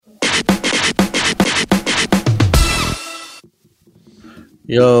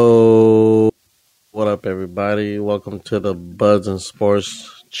Yo, what up, everybody? Welcome to the Buds and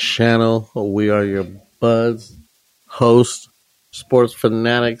Sports channel. We are your Buds host, sports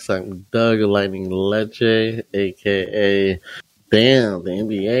fanatics. I'm Doug Lightning Leche, aka damn, the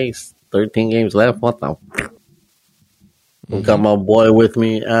NBA's 13 games left. What the? We got my boy with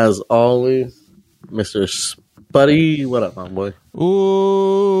me as always, Mr. Spuddy. What up, my boy? Ooh,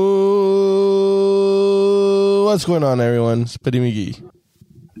 what's going on, everyone? Spuddy McGee.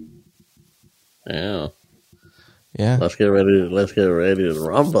 Yeah. Let's get ready to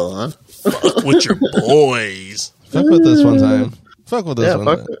rumble, huh? Fuck with your boys. Fuck with this one time. Fuck with this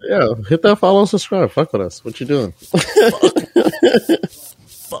one time. Hit that follow and subscribe. Fuck with us. What you doing?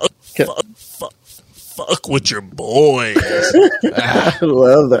 Fuck with your boys. I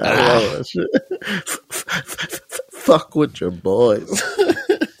love that shit. Fuck with your boys.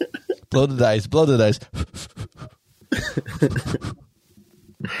 Blow the dice.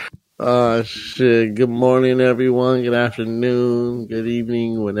 Oh, shit. Good morning, everyone. Good afternoon. Good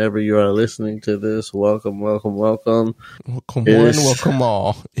evening, whenever you are listening to this. Welcome. Welcome one, welcome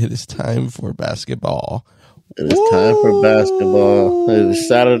all. It is time for basketball. It is time for basketball. It is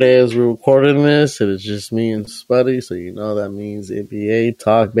Saturday as we're recording this. It is just me and Spuddy, so you know that means NBA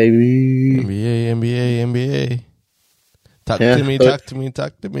talk, baby. NBA. Talk to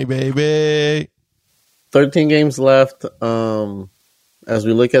me, baby. 13 games left. As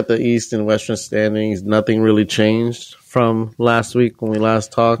we look at the East and Western standings, nothing really changed from last week when we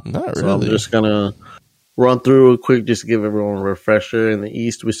last talked. Not so really. I'm just going to run through real quick just to give everyone a refresher. In the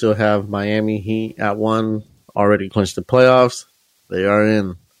East, we still have Miami Heat at 1, already clinched the playoffs. They are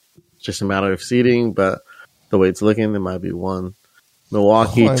in. It's just a matter of seeding, but the way it's looking, it might be 1.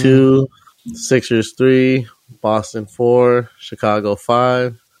 Milwaukee 2, Sixers 3, Boston 4, Chicago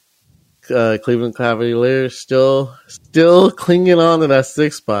 5. Cleveland Cavaliers still clinging on to that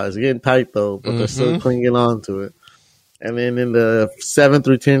 6th spot. It's getting tight though, but they're still clinging on to it. And then in the 7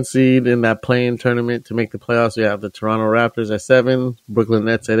 through 10 seed in that play-in tournament to make the playoffs, we have the Toronto Raptors at 7, Brooklyn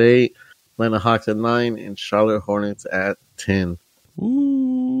Nets at 8, Atlanta Hawks at 9, and Charlotte Hornets at 10.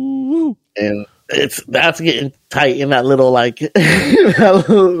 Ooh. And that's getting tight in that little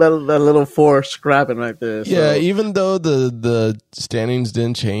that little 4 scrapping right there. So. Yeah, even though the standings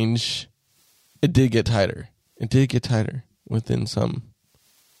didn't change, it did get tighter. Within some.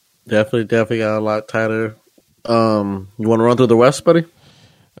 Definitely got a lot tighter. You want to run through the West, buddy?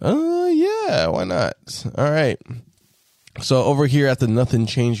 Yeah, why not? All right. So over here at the nothing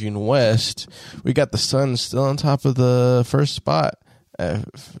changing West, we got the Suns still on top of the first spot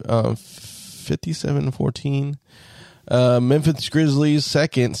at 57-14. Memphis Grizzlies,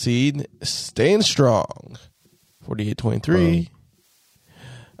 2nd seed, staying strong, 48-23.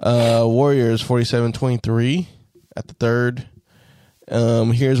 Warriors 47-23 at the 3rd.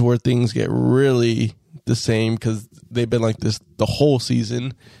 Here's where things get really the same because they've been like this the whole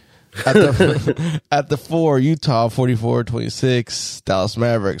season. At the 4, Utah 44-26. Dallas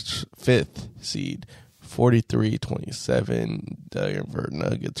Mavericks 5th seed 43-27. Denver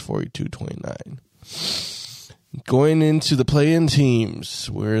Nuggets 42-29. Going into the play-in teams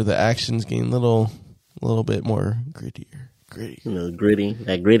where the action's getting a little bit more grittier. A little gritty.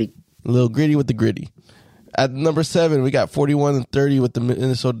 A little gritty with the gritty. At number 7, we got 41-30 with the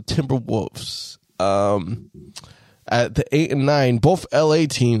Minnesota Timberwolves. At the 8 and 9, both LA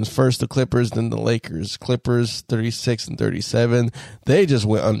teams, first the Clippers, then the Lakers. Clippers 36-37. They just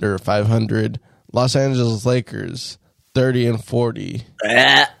went under 500. Los Angeles Lakers 30-40.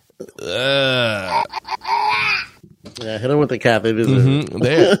 Yeah, hit them with the cap.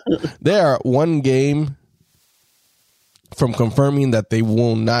 They are one game from confirming that they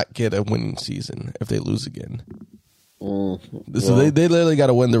will not get a winning season if they lose again. So they literally got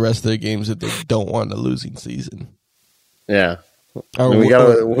to win the rest of their games if they don't want a losing season. Yeah. We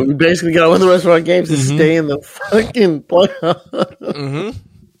basically got to win the rest of our games to stay in the fucking playoffs.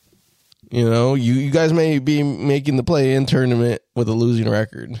 You know, you guys may be making the play-in tournament with a losing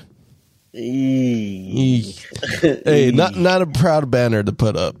record. Hey, not a proud banner to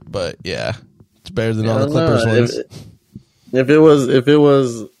put up, but yeah, it's better than all the Clippers ones. If it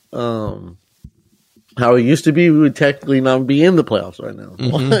was how it used to be, we would technically not be in the playoffs right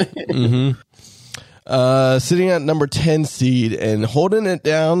now. Sitting at number 10 seed and holding it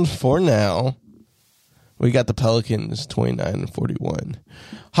down for now, we got the Pelicans 29-41.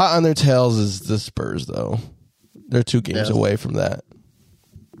 Hot on their tails is the Spurs, though. They're 2 games away from that.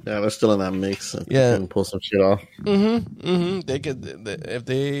 Yeah, they're still in that mix. Yeah, they can pull some shit off. They could, if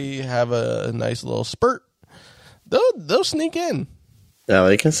they have a nice little spurt, they'll sneak in. Yeah,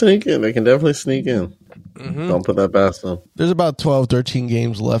 they can sneak in. They can definitely sneak in. Don't put that past them. There's about 12, 13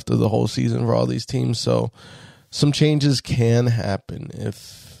 games left of the whole season for all these teams, so some changes can happen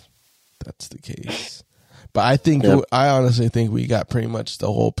if that's the case. But I honestly think we got pretty much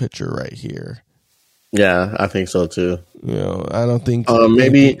the whole picture right here. Yeah, I think so too. You know, I don't think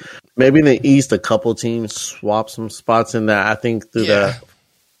maybe in the East a couple teams swap some spots in that. I think through that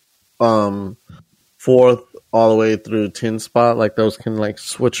 4th all the way through 10 spot, like those can like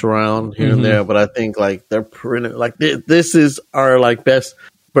switch around here and there. But I think like they're printed like this is our like best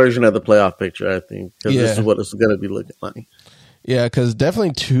version of the playoff picture. I think because this is what it's going to be looking like. Yeah, because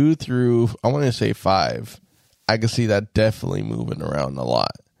definitely 2 through I want to say 5, I can see that definitely moving around a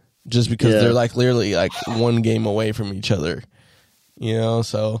lot. Just because they're like literally like one game away from each other, you know.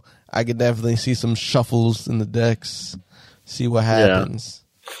 So I could definitely see some shuffles in the decks, see what happens.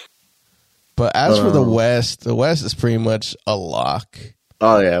 But as for the West is pretty much a lock.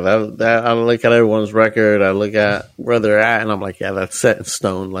 Oh yeah, that I look at everyone's record. I look at where they're at, and I'm like, yeah, that's set in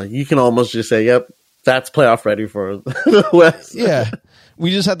stone. Like you can almost just say, yep, that's playoff ready for the West. Yeah, we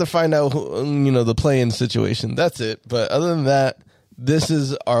just have to find out, the play-in situation. That's it. But other than that. This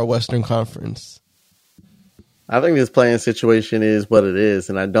is our Western Conference. I think this playing situation is what it is,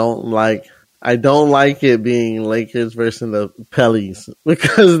 and I don't like it being Lakers versus the Pellies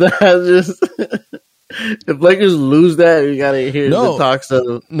because that just if Lakers lose that, you gotta hear the talks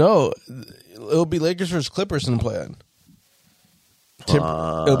of it'll be Lakers versus Clippers in the play-in.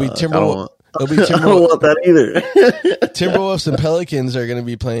 It'll be Timberwolves. I don't want that either. Timberwolves and Pelicans are going to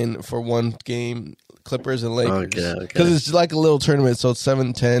be playing for one game. Clippers and Lakers. Because it's like a little tournament, so it's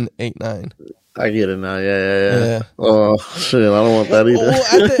 7, 10, 8, 9. I get it now. Yeah. Oh, shit. I don't want that either.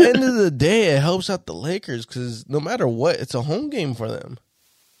 Well, at the end of the day, it helps out the Lakers because no matter what, it's a home game for them.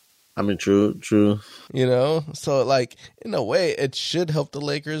 I mean, true. You know? So, like, in a way, it should help the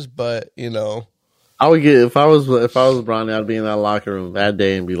Lakers, but, I would get, if I was Bronny, I'd be in that locker room that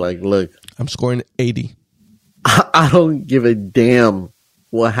day and be like, look. I'm scoring 80. I don't give a damn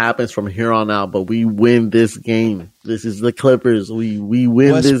what happens from here on out, but we win this game. This is the Clippers. We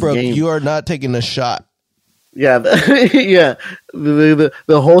win Westbrook, this game. You are not taking a shot. Yeah, The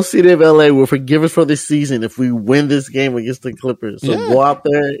whole city of LA will forgive us for this season if we win this game against the Clippers. So go out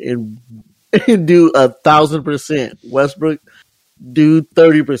there and do 1,000%. Westbrook, do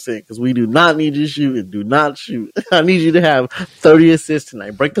 30% because we do not need you to shoot and do not shoot. I need you to have 30 assists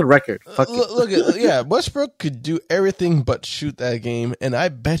tonight. Break the record. Look, Westbrook could do everything but shoot that game, and I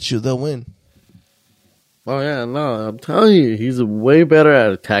bet you they'll win. Oh yeah, no, I'm telling you, he's way better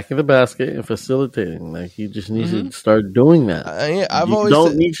at attacking the basket and facilitating. Like he just needs to start doing that. You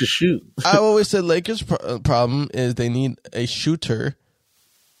don't need to shoot. I've always said Lakers' problem is they need a shooter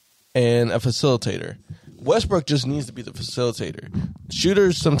and a facilitator. Westbrook just needs to be the facilitator.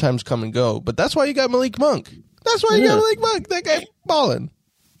 Shooters sometimes come and go, but that's why you got Malik Monk. Got Malik Monk. That guy balling.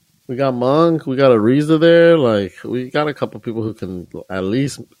 We got Monk. We got Ariza there. Like we got a couple people who can at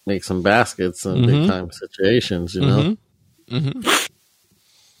least make some baskets in big time situations. You know.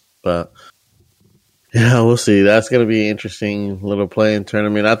 But yeah, we'll see. That's going to be an interesting little play-in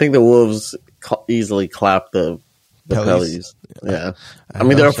tournament. I think the Wolves easily clap the Pellies. Yeah. I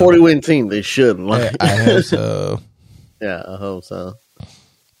mean, they're a 40-win team. They should. I hope so. Yeah, I hope so.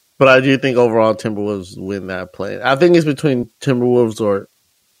 But I do think overall Timberwolves win that play. I think it's between Timberwolves or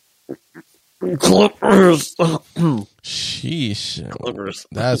Clippers. Sheesh. Clippers.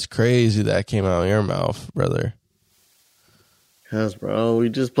 That's crazy that came out of your mouth, brother. Yes, bro. We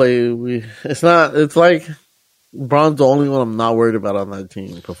just play. It's like Bron's the only one I'm not worried about on that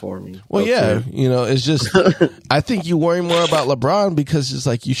team performing. Well, yeah, it's just I think you worry more about LeBron because it's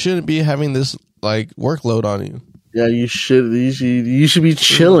like you shouldn't be having this like workload on you. Yeah, you should. You should be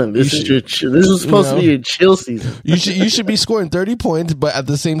chilling. This is supposed to be a chill season. You should be scoring 30 points, but at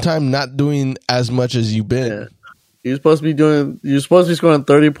the same time not doing as much as you've been. Yeah. You're supposed to be scoring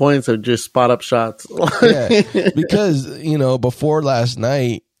 30 points or just spot up shots. Yeah, because before last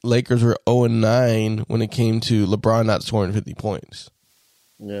night. Lakers were 0-9 when it came to LeBron not scoring 50 points.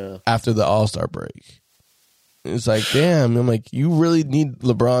 Yeah. After the All-Star break. It's like, damn. I'm like, you really need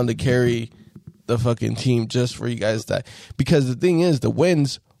LeBron to carry the fucking team just for you guys to... Because the thing is, the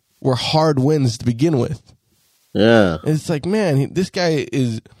wins were hard wins to begin with. Yeah. And it's like, man, this guy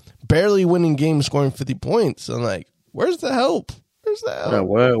is barely winning games scoring 50 points. I'm like, where's the help? Yeah,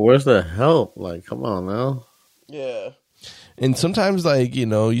 where's the help? Like, come on now. Yeah. And sometimes, like,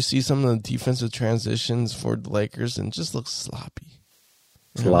 you see some of the defensive transitions for the Lakers and it just looks sloppy.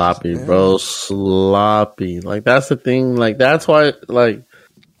 Sloppy, bro. Sloppy. Like, that's the thing. Like, that's why, like,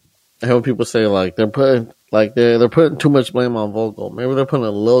 I hear people say, like, they're putting too much blame on Vogel. Maybe they're putting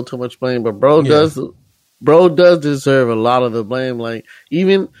a little too much blame, but bro does bro does deserve a lot of the blame. Like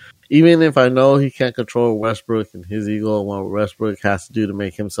even if I know he can't control Westbrook and his ego and what Westbrook has to do to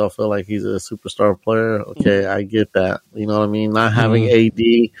make himself feel like he's a superstar player, okay, I get that. You know what I mean? Not having AD,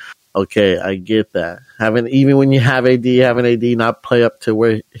 okay, I get that. Even when you have having AD not play up to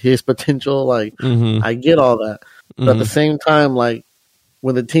where his potential, like I get all that. But at the same time, like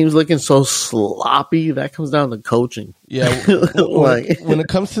when the team's looking so sloppy, that comes down to coaching. Yeah, like when it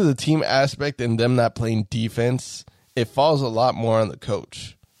comes to the team aspect and them not playing defense, it falls a lot more on the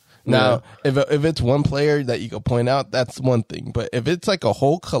coach. Now, if it's one player that you can point out, that's one thing. But if it's like a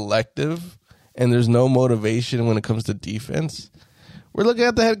whole collective and there's no motivation when it comes to defense, we're looking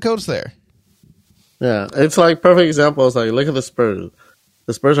at the head coach there. Yeah, it's like perfect example. It's like look at the Spurs.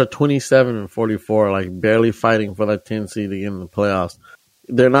 The Spurs are 27-44, like barely fighting for that 10 seed to get in the playoffs.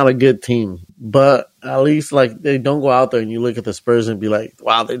 They're not a good team, but at least like they don't go out there and you look at the Spurs and be like,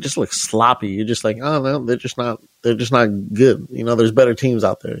 wow, they just look sloppy. You're just like, oh no, they're just not good. You know, there's better teams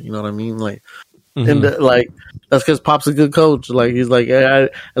out there. You know what I mean? Like, and like that's because Pop's a good coach. Like he's like, hey,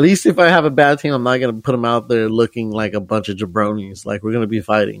 at least if I have a bad team, I'm not gonna put them out there looking like a bunch of jabronis. Like we're gonna be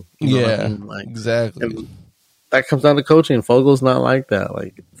fighting. You know what I mean? Like, exactly. And that comes down to coaching. Fogel's not like that.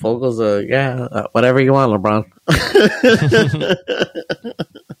 Like Fogel's whatever you want, LeBron.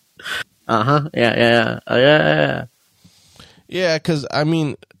 Yeah. Yeah, because I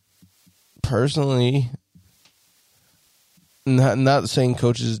mean, personally, not saying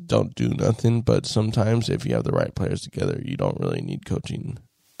coaches don't do nothing, but sometimes if you have the right players together, you don't really need coaching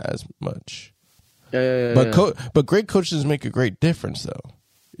as much. But great coaches make a great difference, though.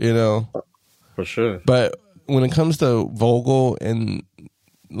 You know, for sure. But when it comes to Vogel and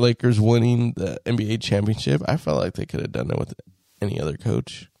Lakers winning the NBA championship, I felt like they could have done it with any other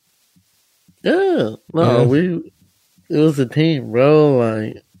coach. Yeah, it was a team, bro.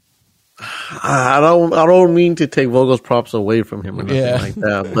 Like, I don't mean to take Vogel's props away from him or nothing like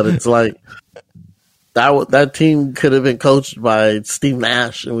that, but it's like that team could have been coached by Steve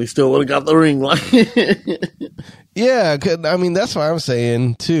Nash, and we still would have got the ring. Like, yeah, I mean that's what I'm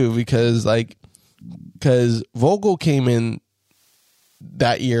saying too, because Vogel came in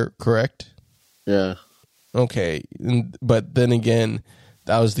that year, correct? Yeah. Okay, but then again,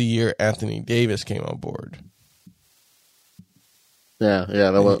 that was the year Anthony Davis came on board. Yeah,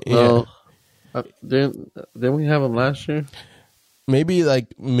 that was. No, didn't we have him last year? Maybe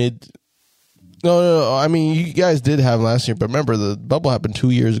like mid. No. I mean, you guys did have him last year, but remember the bubble happened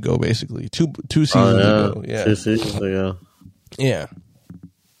 2 years ago, basically two seasons ago. Yeah, 2 seasons ago. Yeah,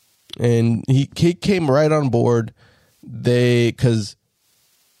 and he came right on board. Because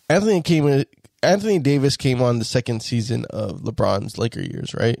Anthony Davis came on the second season of LeBron's Laker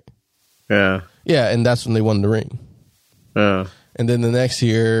years, right? Yeah. Yeah, and that's when they won the ring. Yeah. And then the next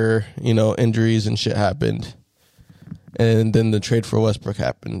year, you know, injuries and shit happened. And then the trade for Westbrook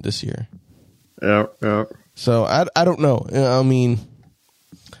happened this year. Yeah. So I don't know. I mean,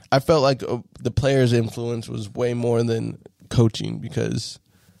 I felt like the players' influence was way more than coaching, because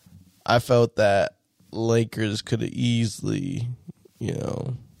I felt that Lakers could have easily, you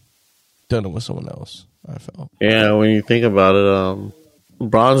know, done it with someone else. I felt. Yeah, when you think about it,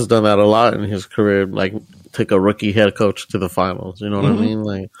 LeBron's done that a lot in his career. Like, took a rookie head coach to the finals. You know what I mean?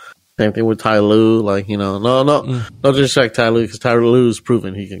 Like, same thing with Ty Lue. Like, you know, no disrespect Ty Lue, because Ty Lue's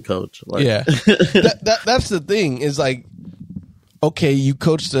proven he can coach. Like, yeah, that's the thing. Is like, okay, you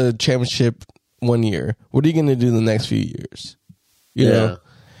coached the championship 1 year. What are you going to do the next few years? You know.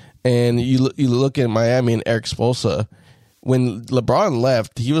 And you look at Miami and Eric Spoelstra. When LeBron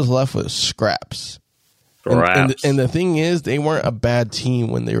left, he was left with scraps. And the thing is, they weren't a bad team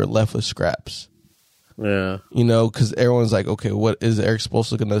when they were left with scraps. Yeah. You know, because everyone's like, okay, what is Eric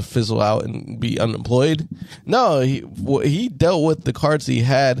Spoelstra going to fizzle out and be unemployed? No, he dealt with the cards he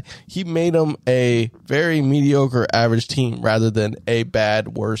had. He made them a very mediocre, average team rather than a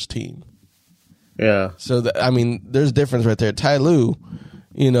bad, worse team. Yeah. So, I mean, there's a difference right there. Ty Lue,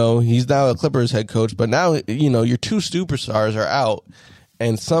 you know, he's now a Clippers head coach, but now, you know, your two superstars are out,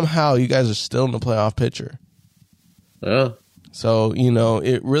 and somehow you guys are still in the playoff picture. Yeah. So, you know,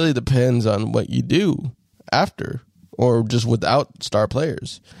 it really depends on what you do after, or just without star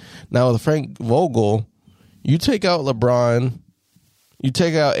players. Now, with Frank Vogel, you take out LeBron, you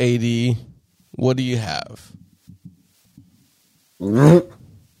take out AD, what do you have? A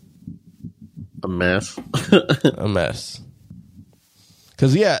mess. A mess.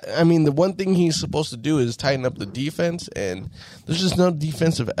 Because, yeah, I mean, the one thing he's supposed to do is tighten up the defense, and there's just no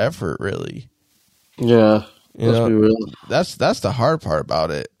defensive effort, really. Yeah. You know, that's the hard part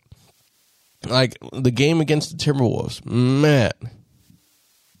about it. Like, the game against the Timberwolves, man.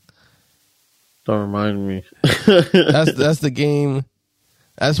 Don't remind me. That's the game.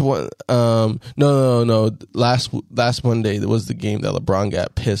 That's what. No. Last Monday was the game that LeBron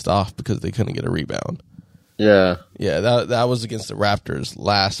got pissed off because they couldn't get a rebound. Yeah. That was against the Raptors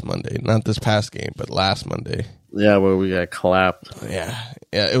last Monday, not this past game, but last Monday. Yeah, where we got clapped. Yeah.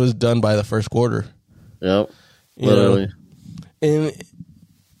 It was done by the first quarter. Yep. Literally. And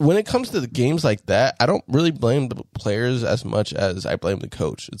when it comes to the games like that, I don't really blame the players as much as I blame the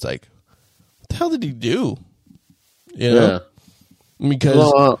coach. It's like, what the hell did he do? You know?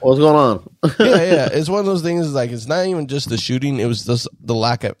 Because what's going on? yeah. It's one of those things. Like, it's not even just the shooting; it was just the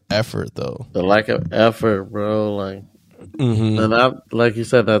lack of effort, though. The lack of effort, bro. Like, and that, like you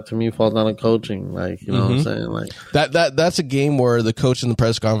said, that to me falls down to coaching. Like, you know what I'm saying? Like that's a game where the coach in the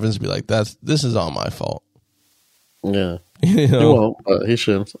press conference be like, "This is all my fault." Yeah, you know? He won't, but he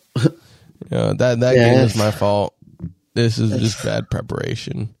shouldn't. That game is my fault. This is just bad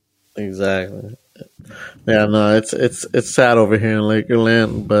preparation. Exactly. Yeah, no, it's sad over here in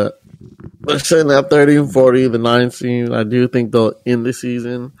Lakerland, but they're sitting at 30-40, the 9th seed. I do think they'll end the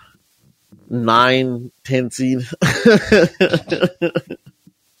season 9-10 seed.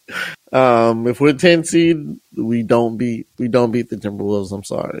 If we're 10 seed, we don't beat the Timberwolves. I'm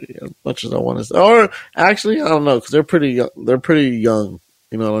sorry, as much as I want to say. Or actually, I don't know, because they're pretty young. They're pretty young.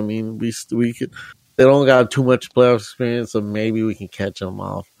 You know what I mean? We could. They don't got too much playoff experience, so maybe we can catch them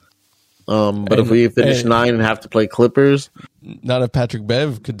off. But if we finish 9 and have to play Clippers, not if Patrick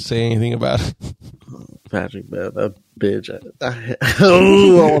Bev could say anything about it. Patrick Bev, that bitch. I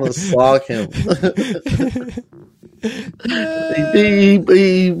want to sock him.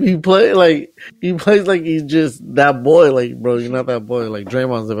 he plays like he's just that boy. Like, bro, you're not that boy. Like,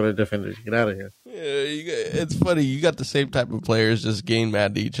 Draymond's a better defender. Get out of here. Yeah, it's funny. You got the same type of players just getting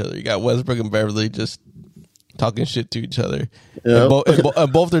mad to each other. You got Westbrook and Beverly just talking shit to each other. Yep.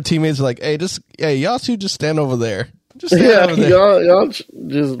 And both their teammates are like, hey, y'all two just stand over there. Just stand over there. Y'all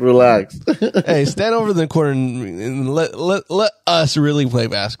just relax. Hey, stand over the corner and let us really play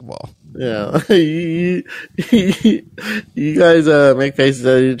basketball. Yeah. you guys make faces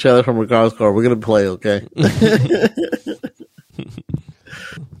at each other from across the court. We're going to play, okay?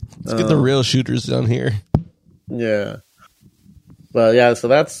 Let's get the real shooters down here. Yeah. But yeah, so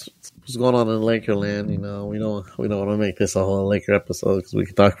that's what's going on in Lakerland. You know, we don't want to make this a whole Laker episode because we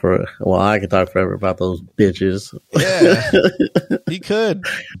could talk I could talk forever about those bitches. Yeah, he could.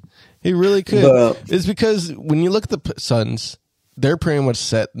 He really could. It's because when you look at the Suns, they're pretty much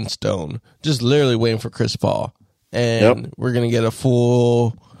set in stone, just literally waiting for Chris Paul, and we're gonna get a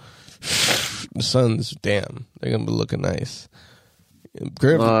full. The Suns, damn, they're gonna be looking nice.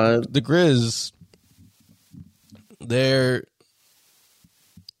 The Grizz,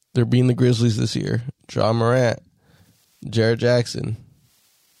 they're beating the Grizzlies this year. Ja Morant, Jared Jackson,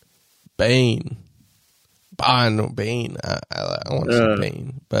 Bane. I want to say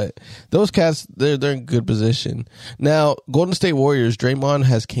Bane, but those cats, they're in good position now. Golden State Warriors, Draymond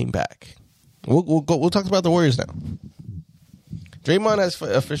has came back. We'll talk about the Warriors now. Draymond has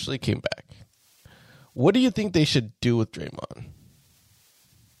officially came back. What do you think they should do with Draymond?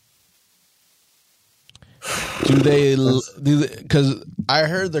 Because I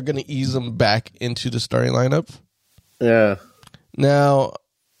heard they're going to ease him back into the starting lineup. Yeah. Now,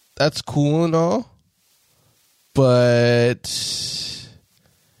 that's cool and all, but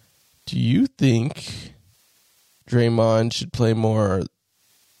do you think Draymond should play more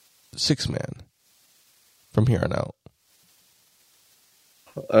 6-man from here on out?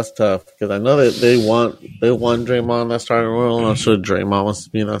 That's tough because I know that they want Draymond in that starting role. I'm not sure Draymond wants to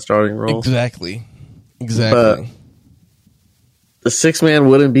be in that starting role. Exactly. But the 6-man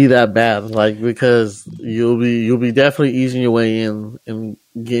wouldn't be that bad, like, because you'll be definitely easing your way in and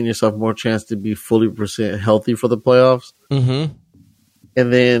getting yourself more chance to be fully % healthy for the playoffs. Mm-hmm.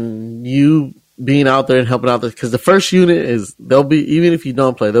 And then you being out there and helping out because the first unit they'll be, even if you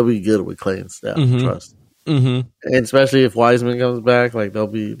don't play, they'll be good with Clay and Steph. Trust. Mm-hmm. And especially if Wiseman comes back, like they'll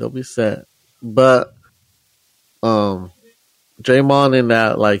be set. But Draymond in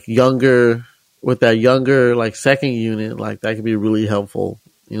that younger like second unit, like that could be really helpful.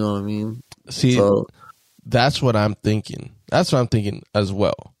 You know what I mean? See, that's what I'm thinking. That's what I'm thinking as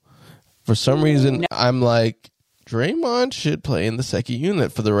well. For some reason, I'm like, Draymond should play in the second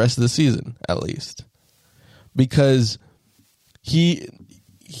unit for the rest of the season, at least. Because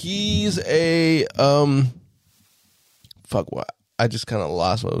he's a fuck what? I just kind of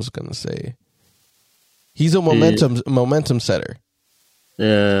lost what I was gonna say. He's a momentum setter.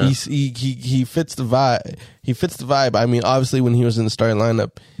 Yeah, he fits the vibe. He fits the vibe. I mean, obviously, when he was in the starting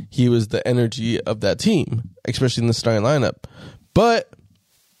lineup, he was the energy of that team, especially in the starting lineup. But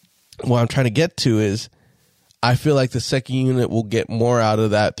what I'm trying to get to is I feel like the second unit will get more out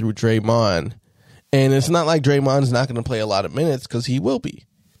of that through Draymond. And it's not like Draymond's not going to play a lot of minutes, because he will be.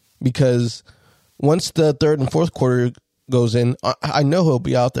 Because once the third and fourth quarter goes in, I know he'll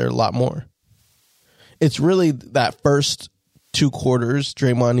be out there a lot more. It's really that first 2 quarters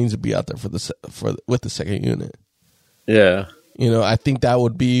Draymond needs to be out there with the second unit. Yeah. I think that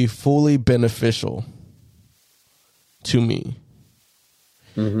would be fully beneficial to me.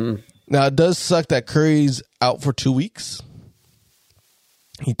 Mm-hmm. Now, it does suck that Curry's out for 2 weeks.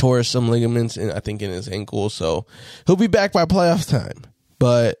 He tore some ligaments, I think, in his ankle, so he'll be back by playoff time.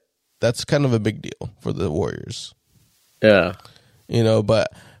 But that's kind of a big deal for the Warriors. Yeah.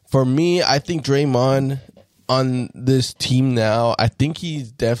 But for me, I think Draymond on this team now, I think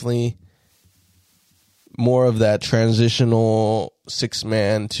he's definitely more of that transitional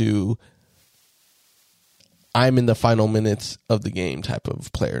 6-man to I'm in the final minutes of the game type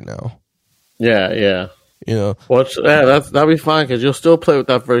of player now. Yeah. Well, that'll be fine, because you'll still play with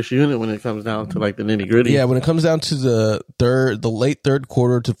that first unit when it comes down to like the nitty gritty. Yeah, when it comes down to the late third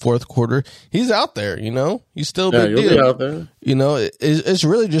quarter to fourth quarter, he's out there. He's still a big deal. Be out there. It's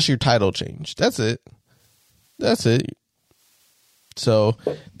really just your title change. That's it. So,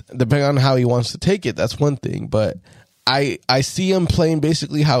 depending on how he wants to take it, that's one thing. But I see him playing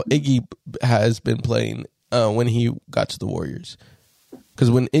basically how Iggy has been playing when he got to the Warriors. Because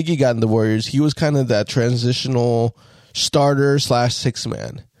when Iggy got in the Warriors, he was kind of that transitional starter /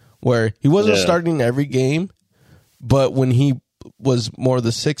 6-man, where he wasn't starting every game, but when he was more the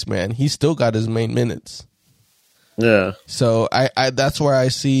 6-man, he still got his main minutes. Yeah. So I that's where I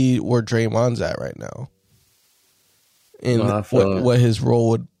see where Draymond's at right now, and what his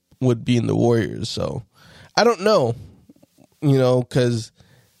role would be in the Warriors. So I don't know, because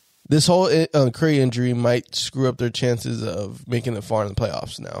this whole Curry injury might screw up their chances of making it far in the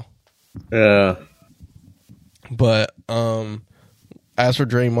playoffs now. Yeah. But as for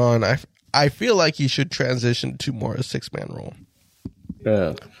Draymond, I feel like he should transition to more a 6-man role.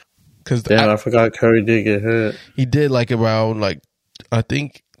 Yeah. Because I forgot Curry did get hurt. He did around I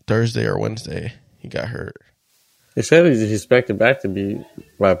think Thursday or Wednesday he got hurt. They said he's expected back to be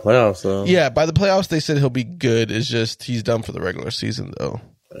by playoffs, though. Yeah, by the playoffs they said he'll be good. It's just he's done for the regular season, though.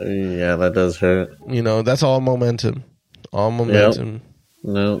 Yeah, that does hurt. That's all momentum. Yep.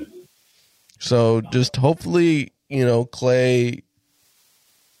 No. So just hopefully, Clay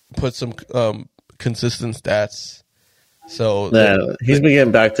put some consistent stats. So he's been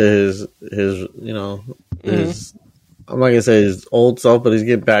getting back to his I'm not gonna say his old self, but he's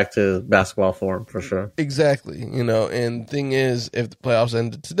getting back to basketball form for sure. Exactly. And the thing is, if the playoffs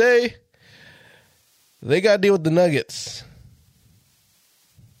ended today, they got to deal with the Nuggets.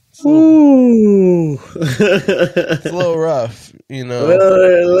 Ooh. It's a little rough, A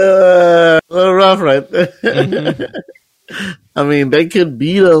little rough right there. Mm-hmm. I mean, they could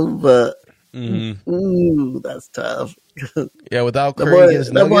beat them, but ooh, that's tough. Yeah, without Curry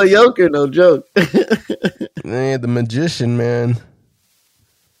against Nuggets. That boy Joker, no joke. Man, the magician, man.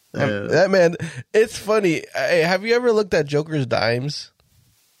 That man, it's funny. Hey, have you ever looked at Joker's dimes?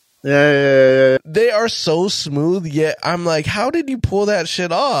 Yeah. They are so smooth, yet I'm like, how did you pull that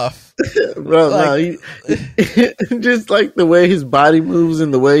shit off? Bro, he just like the way his body moves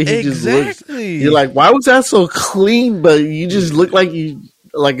and the way he just looks. You're like, why was that so clean? But you just look like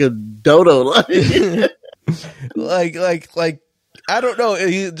a dodo. like I don't know.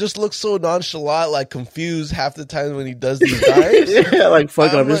 He just looks so nonchalant, confused half the time when he does these dives. Yeah,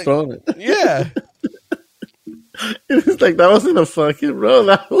 fuck, I'm just throwing it. Yeah. It's like, that wasn't a fucking roll.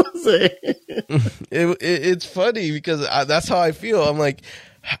 That was It's funny because that's how I feel. I'm like,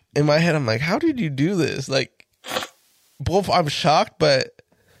 in my head, I'm like, how did you do this? Both, I'm shocked, but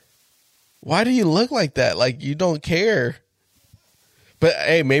why do you look like that? You don't care. But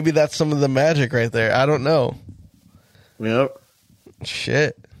hey, maybe that's some of the magic right there. I don't know. Yep.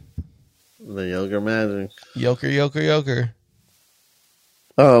 Shit. The Joker magic. Joker.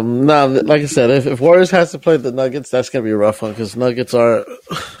 No, like I said, if Warriors has to play the Nuggets, that's gonna be a rough one, because Nuggets are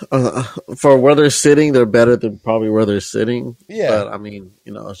for where they're sitting, they're better than probably where they're sitting. Yeah, but I mean,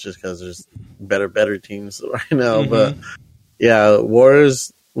 it's just because there's better teams right now. Mm-hmm. But yeah,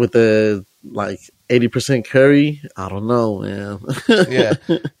 Warriors with the 80% Curry, I don't know, man. Yeah,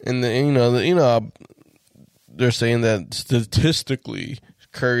 and they're saying that statistically,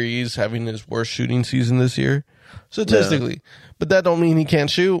 Curry's having his worst shooting season this year. Statistically. Yeah. But that don't mean he can't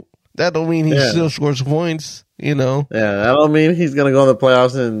shoot. That don't mean he still scores points, Yeah, that don't mean he's going to go in the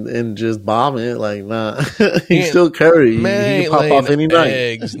playoffs and just bomb it. Nah. He's still Curry. Man, he can pop off any night.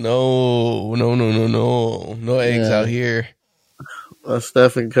 Eggs. No eggs out here.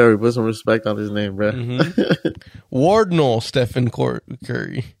 Stephen Curry. Put some respect on his name, bro. Wardnell Stephen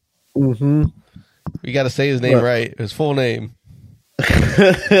Curry. Mm-hmm. We got to say his name right. His full name.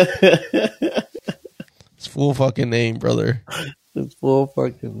 His full fucking name, brother. His full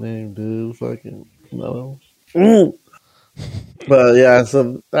fucking name, dude. Fucking no. But yeah,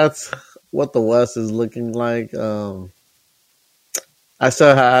 so that's what the West is looking like. I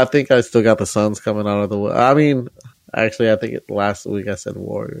think I still got the Suns coming out of the West. I mean, actually, I think last week I said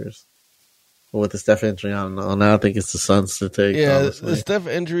Warriors. But with the Steph injury, I don't know. Now I think it's the Suns to take. Yeah, honestly. the Steph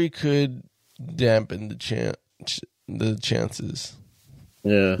injury could dampen the chances.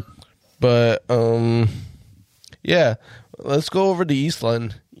 Yeah. But yeah, let's go over to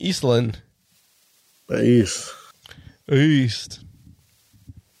Eastland. The East.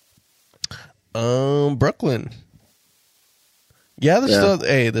 Brooklyn. Yeah, they're still at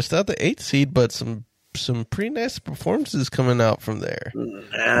the 8th seed, but some pretty nice performances coming out from there.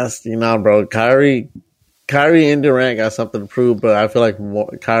 Nasty, bro. Kyrie and Durant got something to prove, but I feel like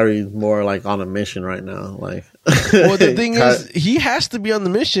Kyrie's more like on a mission right now. Like, well, the thing is, he has to be on the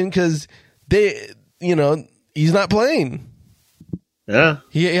mission because he's not playing. Yeah,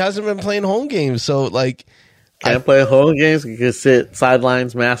 he hasn't been playing home games, so like, can't play home games. You can sit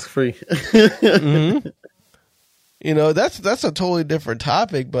sidelines, mask free. Mm-hmm. That's a totally different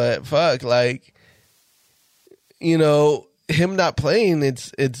topic, but fuck, like, him not playing,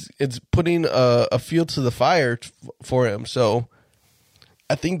 it's putting a fuel to the fire for him. So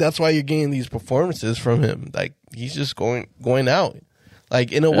I think that's why you're getting these performances from him. Like, he's just going out.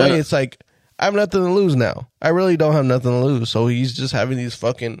 Like, in a way, it's like, I have nothing to lose now. I really don't have nothing to lose. So he's just having these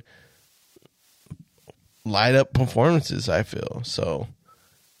fucking light up performances, I feel. So,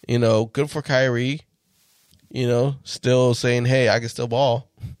 good for Kyrie. Still saying, hey, I can still ball.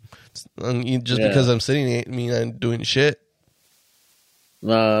 Because I'm sitting, it mean I'm doing shit. He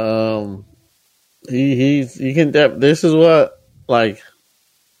can. This is what like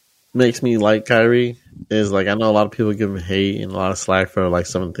makes me like Kyrie is like I know a lot of people give him hate and a lot of slack for like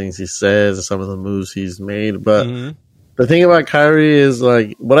some of the things he says and some of the moves he's made, but the thing about Kyrie is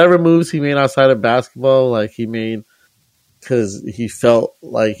like whatever moves he made outside of basketball, like he made because he felt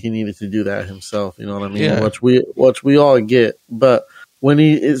like he needed to do that himself. You know what I mean? Yeah. Which we all get, but when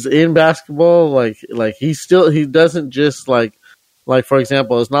he is in basketball, like he doesn't just like for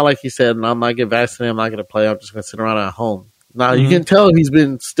example, it's not like he said, "I'm not getting vaccinated. I'm not going to play. I'm just going to sit around at home." Now you can tell he's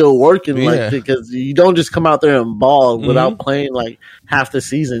been still working, because you don't just come out there and ball without playing like half the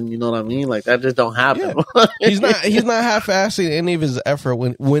season. You know what I mean? Like that just don't happen. Yeah. He's not half-assing any of his effort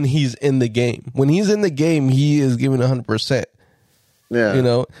when he's in the game. When he's in the game, he is giving 100%. Yeah,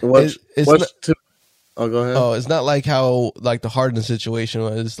 go ahead. Oh, it's not like how like the Harden situation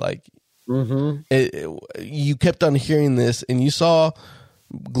was. Like, you kept on hearing this, and you saw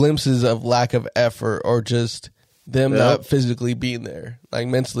glimpses of lack of effort or just them not physically being there, like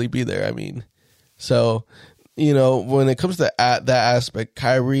mentally be there. I mean, so when it comes to that aspect,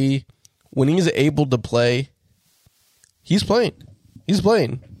 Kyrie, when he's able to play, he's playing.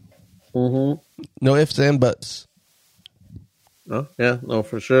 No ifs and buts. Oh yeah, no,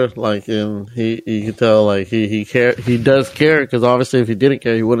 for sure. Like, and you can tell, like he does care because obviously, if he didn't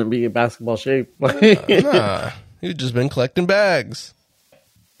care, he wouldn't be in basketball shape. Nah, he's just been collecting bags.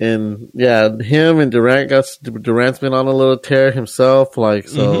 And yeah, him and Durant's been on a little tear himself. Like,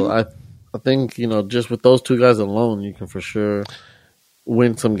 so I think just with those two guys alone, you can for sure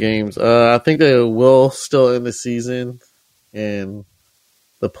win some games. I think they will still end the season in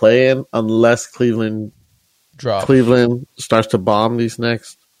the play-in unless Cleveland starts to bomb these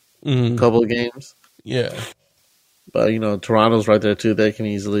next couple of games. Yeah. But, Toronto's right there, too. They can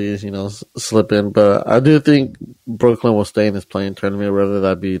easily, slip in. But I do think Brooklyn will stay in this playing tournament, whether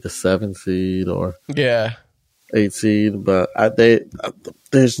that be the 7th seed or 8th seed. But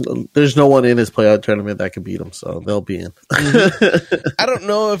there's no one in this playoff tournament that can beat them, so they'll be in. I don't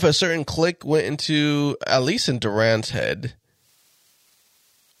know if a certain click went into, at least in Durant's head,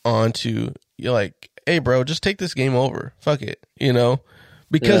 onto, you're like, hey, bro, just take this game over. Fuck it,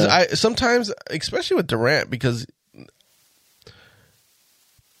 Because I sometimes, especially with Durant, because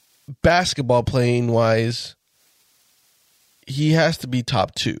basketball playing wise, he has to be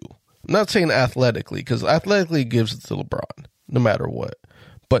top 2. I'm not saying athletically, because athletically gives it to LeBron, no matter what.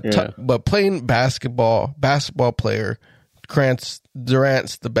 But playing basketball player, Durant's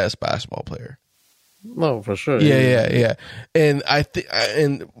the best basketball player. No, for sure. Yeah. And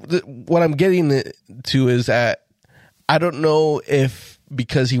what I'm getting to is that I don't know if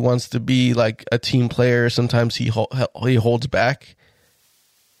because he wants to be like a team player, sometimes he holds back.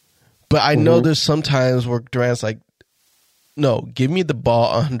 But I know there's sometimes where Durant's like, No, give me the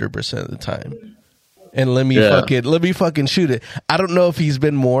ball 100% of the time, and let me fucking shoot it. I don't know if he's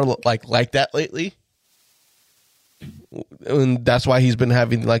been more like that lately, and that's why he's been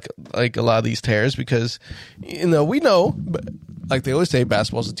having like a lot of these tears, because we know, but like they always say,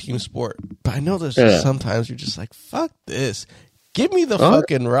 basketball's a team sport. But I know there's just sometimes you're just like, fuck this. Give me the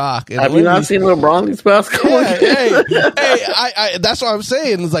fucking rock. And have you not seen LeBron these basketball games? Hey, that's what I'm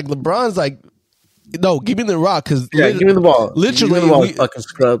saying. It's like LeBron's like, no, give me the rock, because give me the ball. Literally, give me the ball, fucking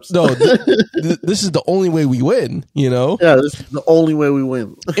scrubs. No, this is the only way we win. Yeah, this is the only way we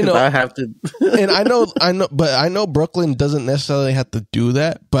win. I have to. And I know Brooklyn doesn't necessarily have to do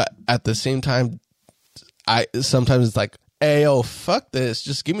that, but at the same time, sometimes it's like, hey, yo, fuck this.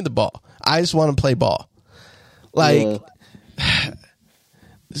 Just give me the ball. I just want to play ball. Like,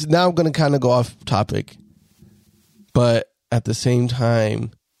 now I'm going to kind of go off topic, but at the same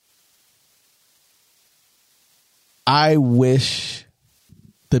time, I wish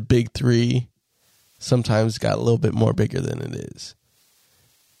the big three sometimes got a little bit more bigger than it is.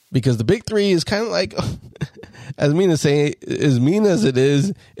 Because the big three is kind of like, as mean as it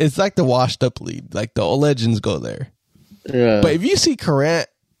is, it's like the washed up league. Like the old legends go there. Yeah. But if you see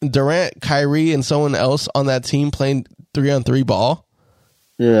Durant, Kyrie, and someone else on that team playing 3-on-3 ball,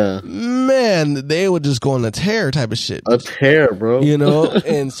 man, they would just go on a tear type of shit. A tear, bro.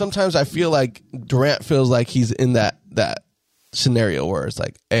 And sometimes I feel like Durant feels like he's in that scenario where it's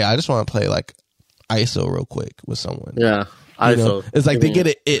like, hey, I just want to play like ISO real quick with someone. Yeah. ISO. It's like they get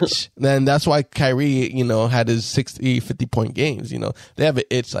an itch. Then that's why Kyrie, had his 60, 50-point games. They have an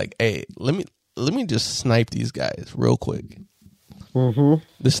itch like, hey, let me just snipe these guys real quick. Mm-hmm.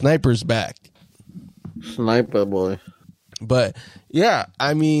 The sniper's back. Sniper boy. But yeah,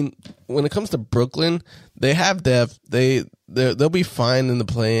 I mean, when it comes to Brooklyn, they have depth. They'll be fine in the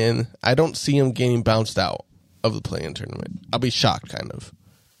play-in. I don't see them getting bounced out of the play-in tournament. I'll be shocked, kind of.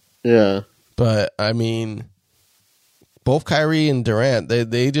 Yeah. But I mean, both Kyrie and Durant,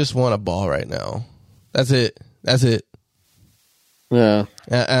 they just want a ball right now. That's it. Yeah.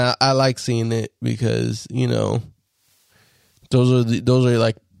 I like seeing it because those are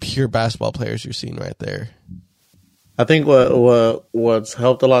like pure basketball players you're seeing right there. I think what's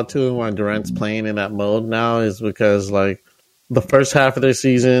helped a lot too, and why Durant's playing in that mode now, is because like the first half of their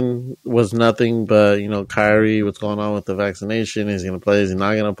season was nothing but Kyrie, what's going on with the vaccination? Is he going to play? Is he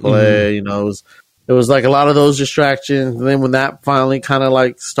not going to play? Mm-hmm. It was like a lot of those distractions. And then when that finally kind of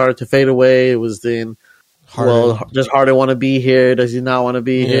like started to fade away, it was then just Harden want to be here. Does he not want to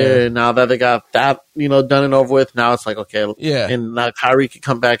be here? And now that they got that done and over with, now it's like okay, and now Kyrie can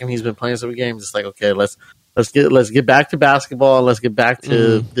come back and he's been playing some games. It's like okay, let's get back to basketball and let's get back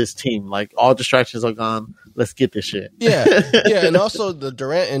to this team. Like all distractions are gone. Let's get this shit. Yeah, and also the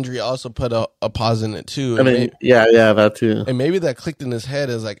Durant injury also put a pause in it too. I mean, that too. And maybe that clicked in his head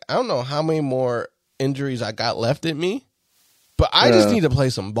is like, I don't know how many more injuries I got left in me, but I just need to play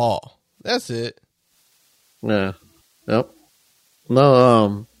some ball. That's it. Yeah. Yep.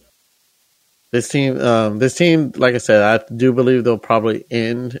 No. This team, like I said, I do believe they'll probably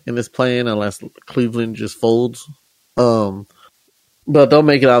end in this play-in unless Cleveland just folds. But they'll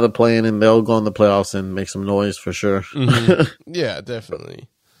make it out of the play-in and they'll go in the playoffs and make some noise for sure. Mm-hmm. Yeah, definitely.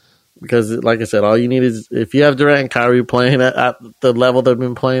 Because, like I said, all you need is if you have Durant and Kyrie playing at the level they've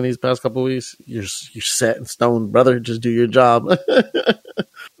been playing these past couple of weeks, you're set in stone, brother. Just do your job.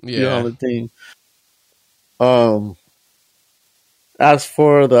 You're on the team. As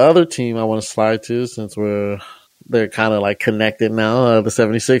for the other team I want to slide to, since they're kind of like connected now, the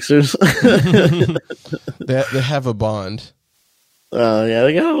 76ers. They have a bond. They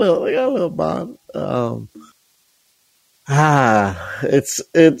got a little bond. It's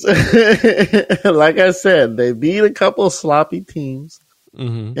like I said, they beat a couple of sloppy teams,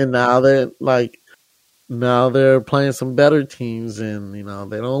 and now they're playing some better teams, and they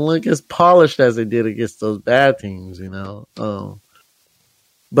don't look as polished as they did against those bad teams,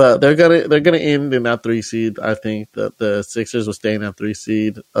 But they're gonna end in that 3 seed. I think that the Sixers will stay in that 3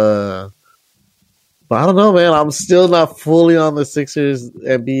 seed. But I don't know, man. I'm still not fully on the Sixers,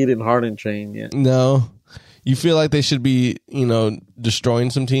 Embiid, and Harden train yet. No, you feel like they should be, destroying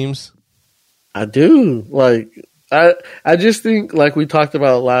some teams. I do. Like I just think, like we talked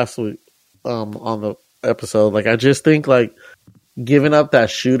about last week, on the episode. Like I just think, like giving up that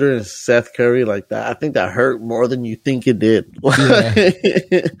shooter and Seth Curry like that, I think that hurt more than you think it did.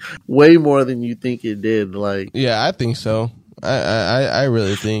 Yeah. Way more than you think it did. Like, yeah, I think so. I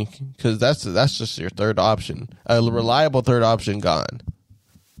really think, because that's just your third option, a reliable third option gone.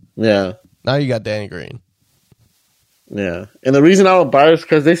 Yeah. Now you got Danny Green. Yeah, and the reason I don't buy it is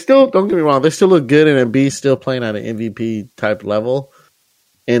because they still, don't get me wrong, they still look good, and Embiid's still playing at an MVP type level.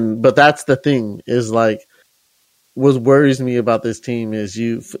 But that's the thing is like, what worries me about this team is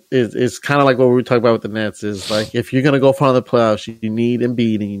it's kind of like what we were talking about with the Nets is like, if you're gonna go far in the playoffs, you need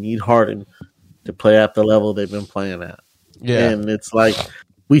Embiid and you need Harden to play at the level they've been playing at. Yeah, and it's like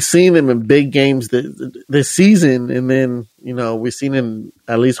we've seen them in big games this season, and then we've seen him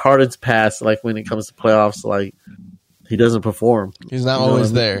at least Harden's past, like when it comes to playoffs, like. He doesn't perform. He's not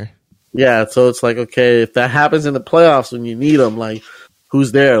always there. Yeah, so it's like, okay, if that happens in the playoffs when you need him, like,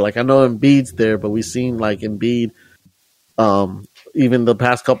 who's there? Like, I know Embiid's there, but we've seen, like, Embiid, even the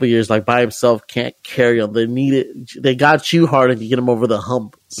past couple of years, like, by himself can't carry them. They got you, Harden, to get him over the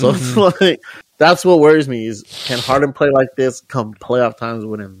hump. So it's like, that's what worries me is, can Harden play like this come playoff times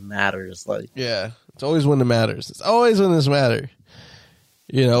when it matters? Like, yeah, it's always when it matters. It's always when this matters.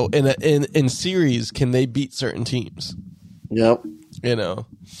 In series, can they beat certain teams? Yep. And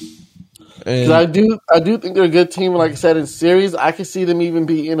I do think they're a good team. Like I said, in series, I can see them even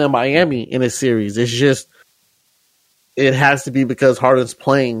beating a Miami in a series. It's just it has to be because Harden's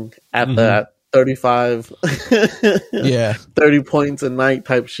playing at that 35, 30 points a night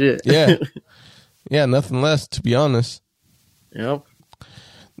type shit. Yeah, nothing less. To be honest. Yep.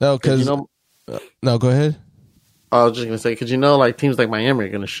 No, because no, go ahead. I was just going to say, because like teams like Miami are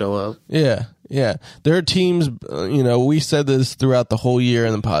going to show up. Yeah. There are teams, we said this throughout the whole year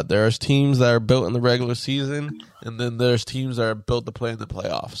in the pod. There are teams that are built in the regular season, and then there's teams that are built to play in the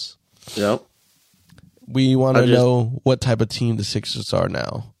playoffs. Yep. We want to know what type of team the Sixers are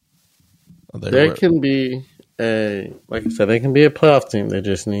now. They can be like I said, they can be a playoff team. They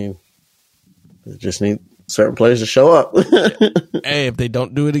just need certain players to show up. Hey, if they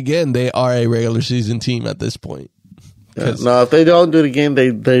don't do it again, they are a regular season team at this point. Yeah, no, if they don't do it again,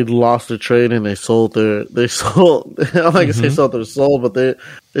 they lost their trade and they sold. I'm not gonna say sold their soul, but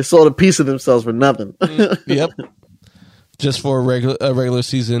they sold a piece of themselves for nothing. Yep, just for a regular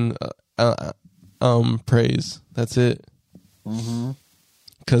season praise. That's it.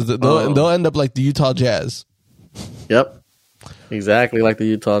 Because they'll end up like the Utah Jazz. Yep. Exactly like the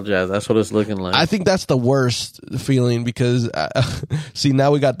Utah Jazz. That's what it's looking like. I think that's the worst feeling because, see, now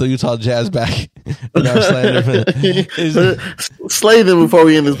we got the Utah Jazz back in our slander. Slay them before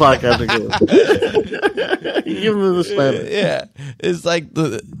we end this podcast. Give them the slander. Yeah. It's like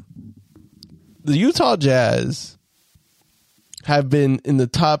the Utah Jazz have been in the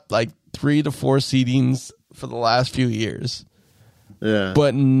top like 3 to 4 seedings for the last few years. Yeah.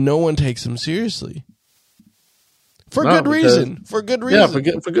 But no one takes them seriously. For good reason. Yeah, for good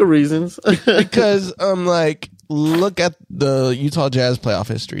reasons. Because look at the Utah Jazz playoff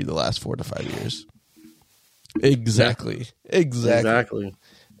history the last 4 to 5 years. Exactly. And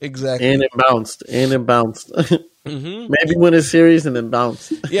it bounced. Mm-hmm. Maybe win a series and then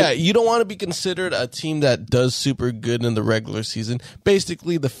bounce. Yeah, you don't want to be considered a team that does super good in the regular season.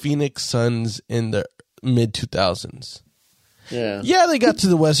 Basically, the Phoenix Suns in the mid 2000s. Yeah, they got to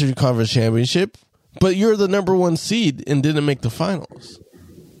the Western Conference Championship. But you're the number 1 seed and didn't make the finals.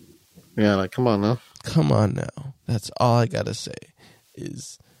 Yeah, like, come on now. That's all I got to say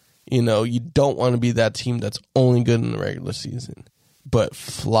is, you don't want to be that team that's only good in the regular season, but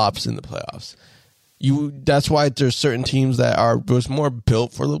flops in the playoffs. That's why there's certain teams that are more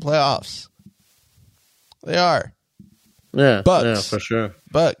built for the playoffs. They are. Yeah, Bucks. Yeah, for sure.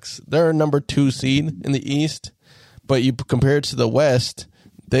 Bucks. They're a number 2 seed in the East, but you compare it to the West,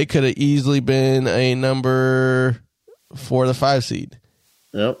 they could have easily been a number 4 to 5 seed.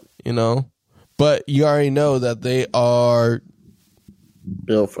 Yep. But you already know that they are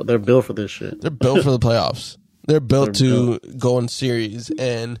they're built for this shit. They're built for the playoffs. They're built to go in series,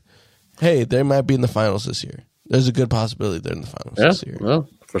 and hey, they might be in the finals this year. There's a good possibility they're in the finals this year. Yeah,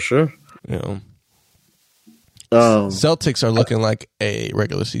 for sure. Celtics are looking like a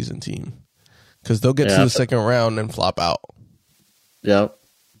regular season team because they'll get to the second round and flop out. Yep.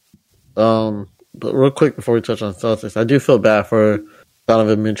 But real quick before we touch on Celtics, I do feel bad for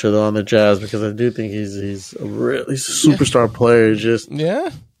Donovan Mitchell though on the Jazz because I do think he's a superstar player. Just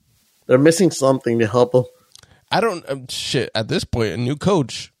they're missing something to help him. I don't at this point a new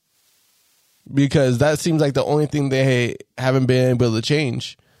coach because that seems like the only thing they haven't been able to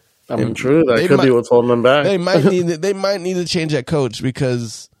change. I mean, true. That could be what's holding them back. They might need to change that coach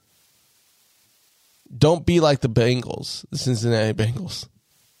because don't be like the Bengals, the Cincinnati Bengals.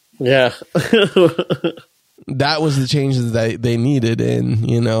 Yeah. That was the changes that they needed, and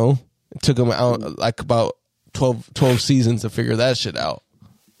it took them out like about 12 seasons to figure that shit out.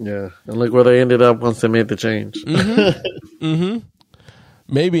 Yeah, and look where they ended up once they made the change. Mm-hmm.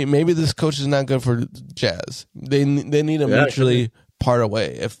 Maybe this coach is not good for Jazz. They need to mutually part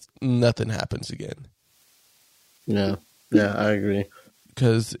away if nothing happens again. Yeah, I agree.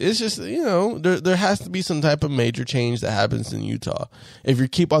 Because it's just, there has to be some type of major change that happens in Utah if you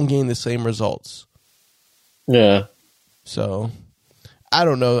keep on getting the same results. Yeah. So, I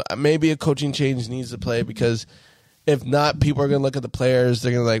don't know. Maybe a coaching change needs to play because if not, people are going to look at the players.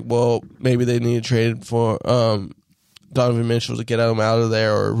 They're going to like, well, maybe they need to trade for Donovan Mitchell to get him out of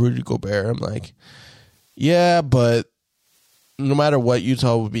there or Rudy Gobert. I'm like, yeah, but no matter what,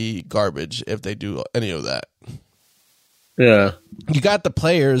 Utah would be garbage if they do any of that. Yeah. You got the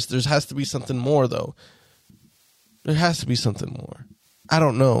players. There has to be something more, though. There has to be something more. I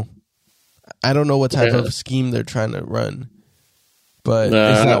don't know. I don't know what type of scheme they're trying to run. But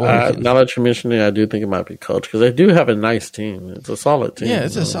it's not working. Now that you're mentioning, I do think it might be coach because they do have a nice team. It's a solid team. Yeah,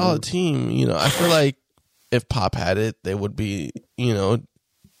 it's a solid team. I feel like if Pop had it, they would be,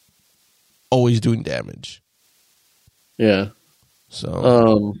 always doing damage. Yeah.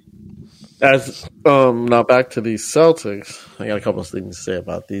 So, now back to these Celtics. I got a couple of things to say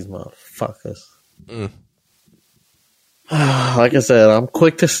about these motherfuckers. Like I said, I'm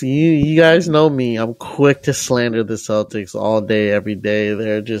quick to see you guys know me. I'm quick to slander the Celtics all day, every day.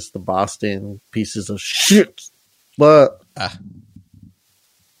 They're just the Boston pieces of shit. But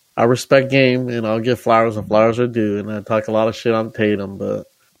I respect game, and I'll give flowers when flowers are due. And I talk a lot of shit on Tatum, but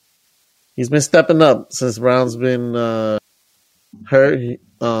he's been stepping up since Brown's been hurt. Did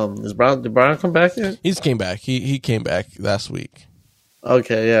Brown come back yet? He's came back. He came back last week.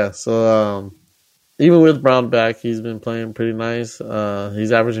 Okay, yeah. So even with Brown back, he's been playing pretty nice.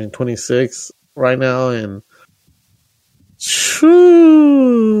 He's averaging 26 right now, and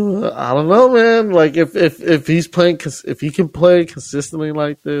I don't know, man. Like if he's playing, if he can play consistently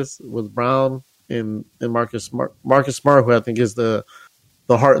like this with Brown and Marcus Smart, who I think is the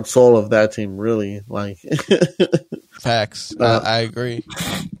heart and soul of that team, really. Like facts. I agree.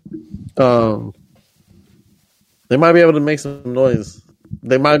 They might be able to make some noise.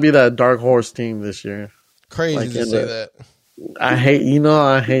 They might be that dark horse team this year. Crazy to say that. I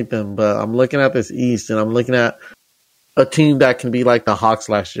hate them, but I'm looking at this East, and I'm looking at a team that can be like the Hawks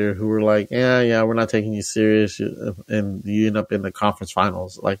last year, who were like, yeah, we're not taking you serious, and you end up in the conference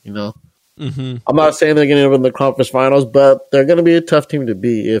finals. Mm-hmm. I'm not saying they're going to end up in the conference finals, but they're going to be a tough team to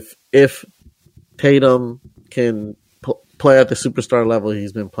beat if Tatum can play at the superstar level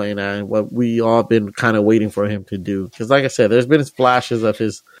he's been playing at, and what we all been kind of waiting for him to do. Because, like I said, there's been flashes of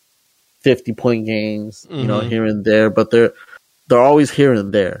his 50-point games, here and there, but they're always here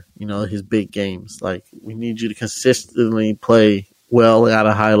and there. His big games. Like, we need you to consistently play well at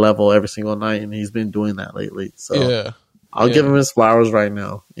a high level every single night, and he's been doing that lately. So I'll give him his flowers right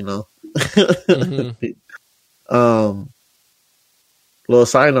now. Mm-hmm. Little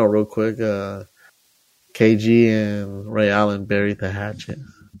side note, real quick. KG and Ray Allen buried the hatchet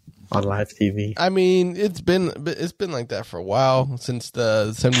on live TV. I mean, it's been like that for a while, since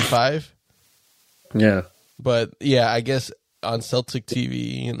the 75. Yeah. But yeah, I guess on Celtic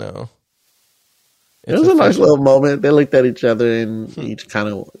TV, it was a nice little moment. They looked at each other and each kind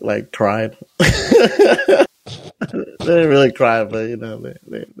of like cried. They didn't really cry, but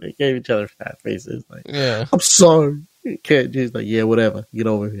they gave each other fat faces. Like, yeah, I'm sorry. KG's like, yeah, whatever. Get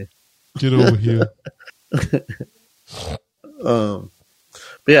over here. Get over here. But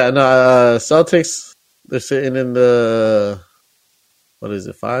yeah, no, Celtics, they're sitting in the, what is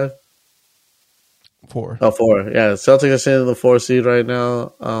it, 5? 4. Oh, 4. Yeah, Celtics are sitting in the 4 seed right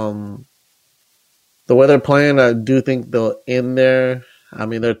now. The way they're playing, I do think they'll end there. I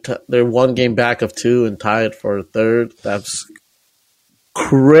mean, they're one game back of 2 and tied for 3rd. That's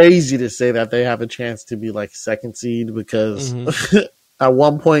crazy to say that they have a chance to be like 2nd seed because at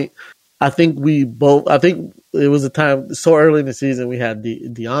one point, I think it was a time so early in the season we had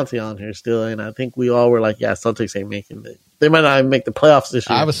Deontay on here still, and I think we all were like, yeah, Celtics ain't making it. They might not even make the playoffs this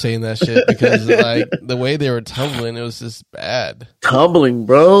year. I was saying that shit because like the way they were tumbling, it was just bad. Tumbling,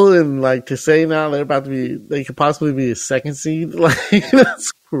 bro, and like to say now they could possibly be a 2nd seed, like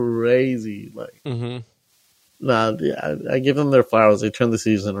that's crazy. Like, nah, I give them their flowers. They turned the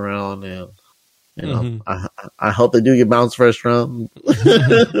season around, and I hope they do get bounced first round.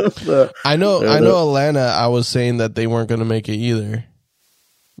 I know Atlanta, I was saying that they weren't going to make it either,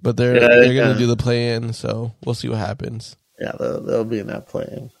 but they're going to do the play-in, so we'll see what happens. Yeah, they'll be in that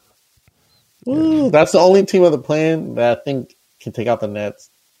play-in. That's the only team of the play-in that I think can take out the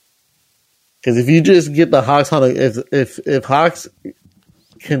Nets. Because if you just get the Hawks on if Hawks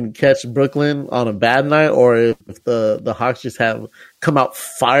can catch Brooklyn on a bad night, or if the Hawks just come out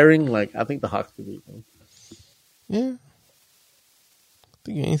firing, like I think the Hawks could beat them. Yeah.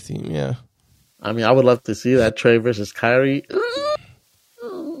 think any team, yeah. I mean, I would love to see that Trey versus Kyrie.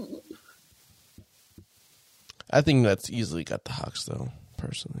 I think Nets easily got the Hawks, though,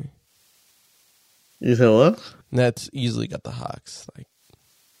 personally. You said what? Nets easily got the Hawks. Like,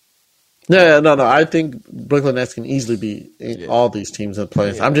 No. I think Brooklyn Nets can easily beat all these teams in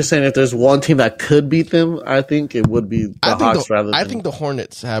place. I'm just saying if there's one team that could beat them, I think it would be the Hawks rather than... I think the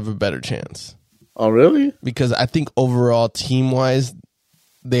Hornets have a better chance. Oh, really? Because I think overall, team-wise,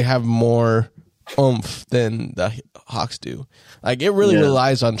 they have more oomph than the Hawks do. Like, it really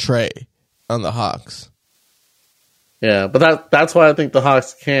relies on Trey on the Hawks. Yeah, but that's why I think the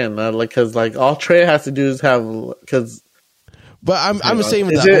Hawks can. Because all Trey has to do is have... But I'm saying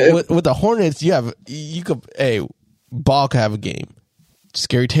with the Hornets, Ball could have a game,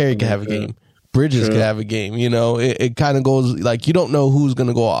 Scary Terry could have a game, Bridges could have a game. You know, it kind of goes like you don't know who's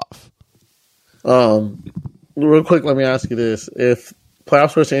gonna go off. Real quick, let me ask you this: if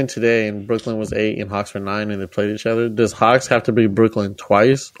playoffs were to end today and Brooklyn was 8 and Hawks were 9 and they played each other, does Hawks have to beat Brooklyn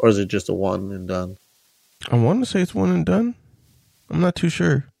twice, or is it just a one and done? I want to say it's one and done. I'm not too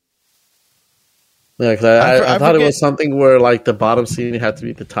sure. Yeah, because I thought it was something where the bottom seed had to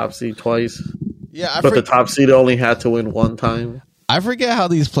beat the top seed twice. Yeah, but the top seed only had to win one time. I forget how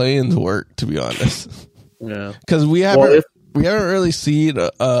these play-ins work, to be honest. Yeah, because we haven't really seen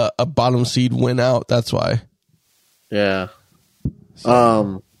a bottom seed win out. That's why. Yeah.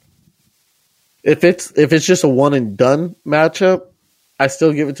 If it's just a one and done matchup, I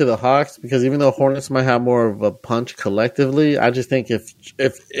still give it to the Hawks because even though Hornets might have more of a punch collectively, I just think if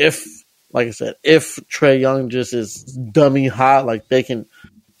like I said, if Trae Young just is dummy hot, they can,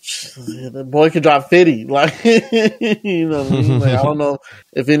 the boy could drop 50. You know what I mean? I don't know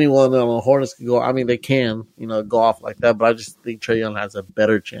if anyone on the Hornets could go. I mean, they can, go off like that, but I just think Trae Young has a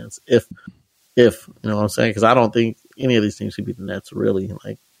better chance if you know what I'm saying? Because I don't think any of these teams could beat the Nets really.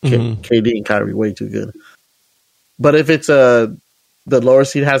 KD and Kyrie way too good. But if it's the lower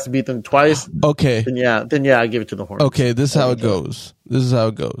seed has to beat them twice, okay, then yeah, I give it to the Hornets. Okay, this is how it goes.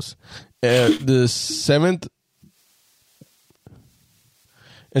 The 7th,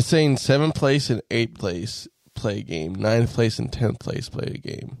 it's saying 7th place and 8th place play a game. 9th place and 10th place play a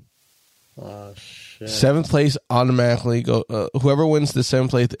game. Oh shit! 7th place automatically go. Whoever wins the 7th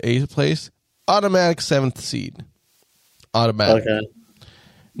place, 8th place, automatic 7th seed. Automatic. Okay.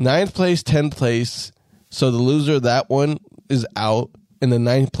 9th place, 10th place. So the loser of that one is out, and the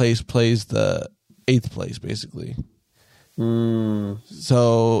 9th place plays the 8th place, basically.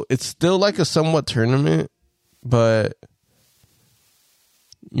 So it's still like a somewhat tournament, but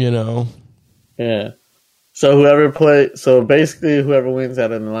Yeah. So basically whoever wins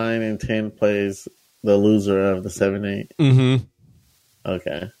out of 9 and 10 plays the loser of the 7-8. Mm-hmm.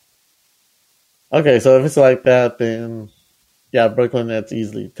 Okay, so if it's like that, then yeah, Brooklyn Nets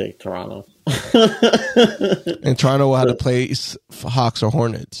easily take Toronto. And Toronto will have to play Hawks or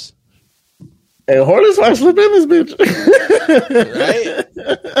Hornets. Hey, Hornets might slip in this bitch.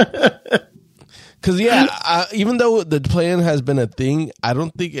 Right? Because, even though the plan has been a thing, I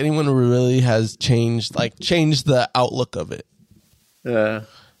don't think anyone really has changed the outlook of it. Yeah.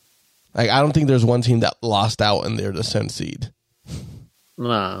 I don't think there's one team that lost out and they're the 10th seed.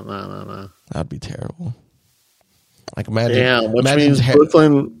 No. That'd be terrible. Imagine. Which means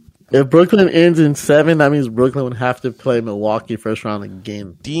Brooklyn. If Brooklyn ends in 7, that means Brooklyn would have to play Milwaukee first round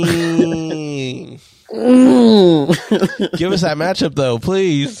again. Dang. Give us that matchup, though,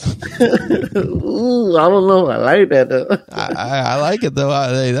 please. Ooh, I don't know. I like that, though. I like it, though.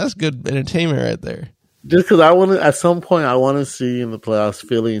 Hey, that's good entertainment right there. Just because at some point, I want to see in the playoffs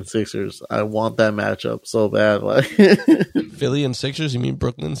Philly and Sixers. I want that matchup so bad. Philly and Sixers? You mean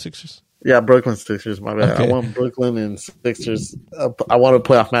Brooklyn Sixers? Yeah, Brooklyn Sixers, my bad. Okay. I want Brooklyn and Sixers. I want a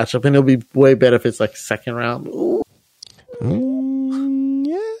playoff matchup, and it'll be way better if it's second round. Ooh.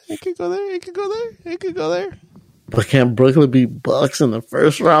 Yeah, it could go there. But can Brooklyn beat Bucks in the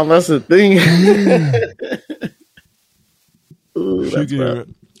first round? That's the thing. Ooh,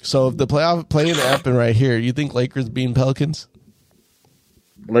 so if the playoff playing happen right here, you think Lakers beating Pelicans?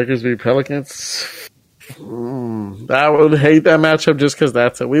 Lakers beat Pelicans? I would hate that matchup just because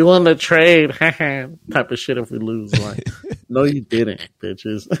that's it. We won the trade type of shit if we lose. No, you didn't,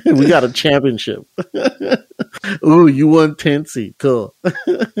 bitches. We got a championship. Ooh, you won 10th seed. Cool.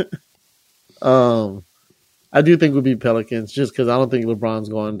 I do think we'll beat Pelicans just because I don't think LeBron's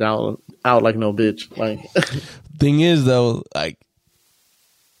going down out like no bitch. Thing is, though,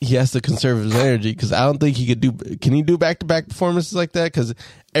 he has to conserve his energy because I don't think he could do. Can he do back-to-back performances like that? Because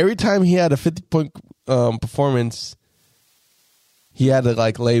every time he had a 50-point performance, he had to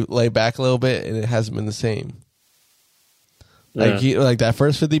lay back a little bit, and it hasn't been the same. Like that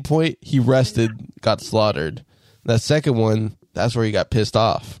first 50 point, he rested, got slaughtered. That second one, that's where he got pissed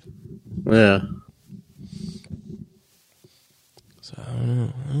off. Yeah. So I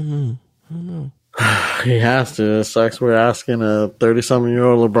don't know. He has to. It sucks. We're asking a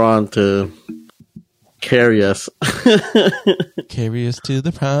 30-something-year-old LeBron to carry us. Carry us to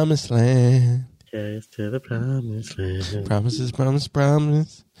the promised land. Carry us to the promised land. Promises, promise,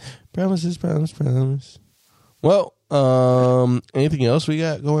 promise. Promises, promise, promise. Well, anything else we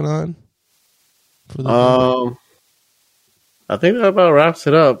got going on? For the I think that about wraps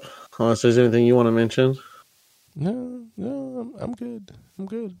it up. Unless there's anything you want to mention. No, I'm good.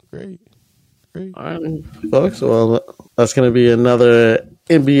 Great. All right, folks. Well, that's going to be another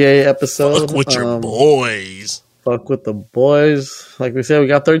NBA episode. Fuck with your boys. Fuck with the boys. Like we said, we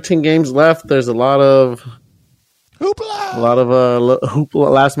got 13 games left. There's a lot of hoopla,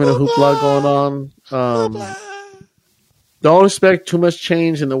 hoopla, last minute hoopla going on. Don't expect too much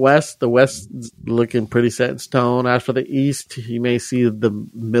change in the West. The West's looking pretty set in stone. As for the East, you may see the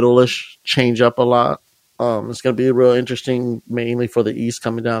middle-ish change up a lot. It's going to be real interesting, mainly for the East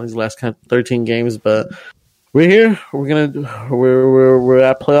coming down these last 13 games. But we're here. We're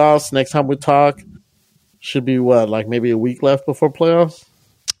at playoffs. Next time we talk, should be like maybe a week left before playoffs.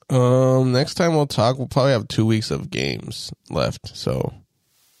 Next time we'll talk, we'll probably have 2 weeks of games left. So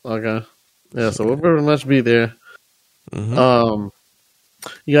okay, yeah. So we'll pretty much be there. Mm-hmm.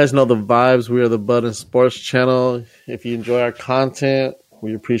 You guys know the vibes. We are the Bud and Sports channel. If you enjoy our content,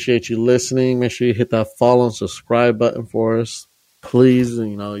 we appreciate you listening. Make sure you hit that follow and subscribe button for us, please.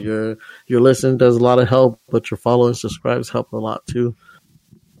 You know, your listening does a lot of help, but your follow and subscribes help a lot too.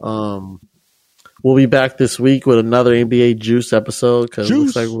 We'll be back this week with another NBA Juice episode because it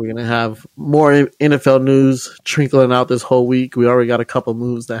looks like we're gonna have more NFL news trickling out this whole week. We already got a couple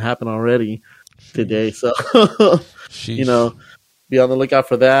moves that happened already today, so you know, be on the lookout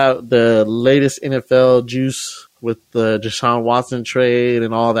for that. The latest NFL juice with the Deshaun Watson trade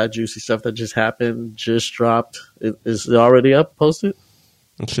and all that juicy stuff that just happened just dropped. Is it already up, posted?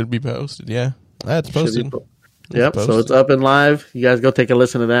 It should be posted, yeah. It's posted. Yep, so it's up and live. You guys go take a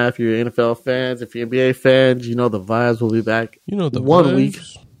listen to that if you're NFL fans. If you're NBA fans, you know the vibes. We'll be back week.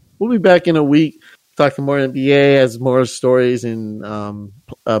 We'll be back in a week talking more NBA as more stories and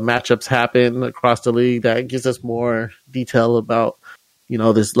matchups happen across the league. That gives us more detail about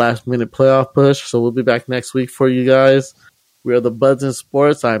this last-minute playoff push. So we'll be back next week for you guys. We are the Buds in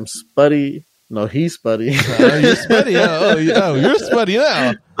Sports. I'm Spuddy. No, he's Spuddy. You're Spuddy. You're Spuddy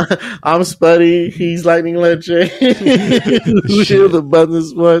now. I'm Spuddy. He's Lightning Legend. We're the Buds in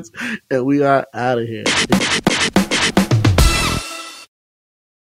Sports, and we are out of here.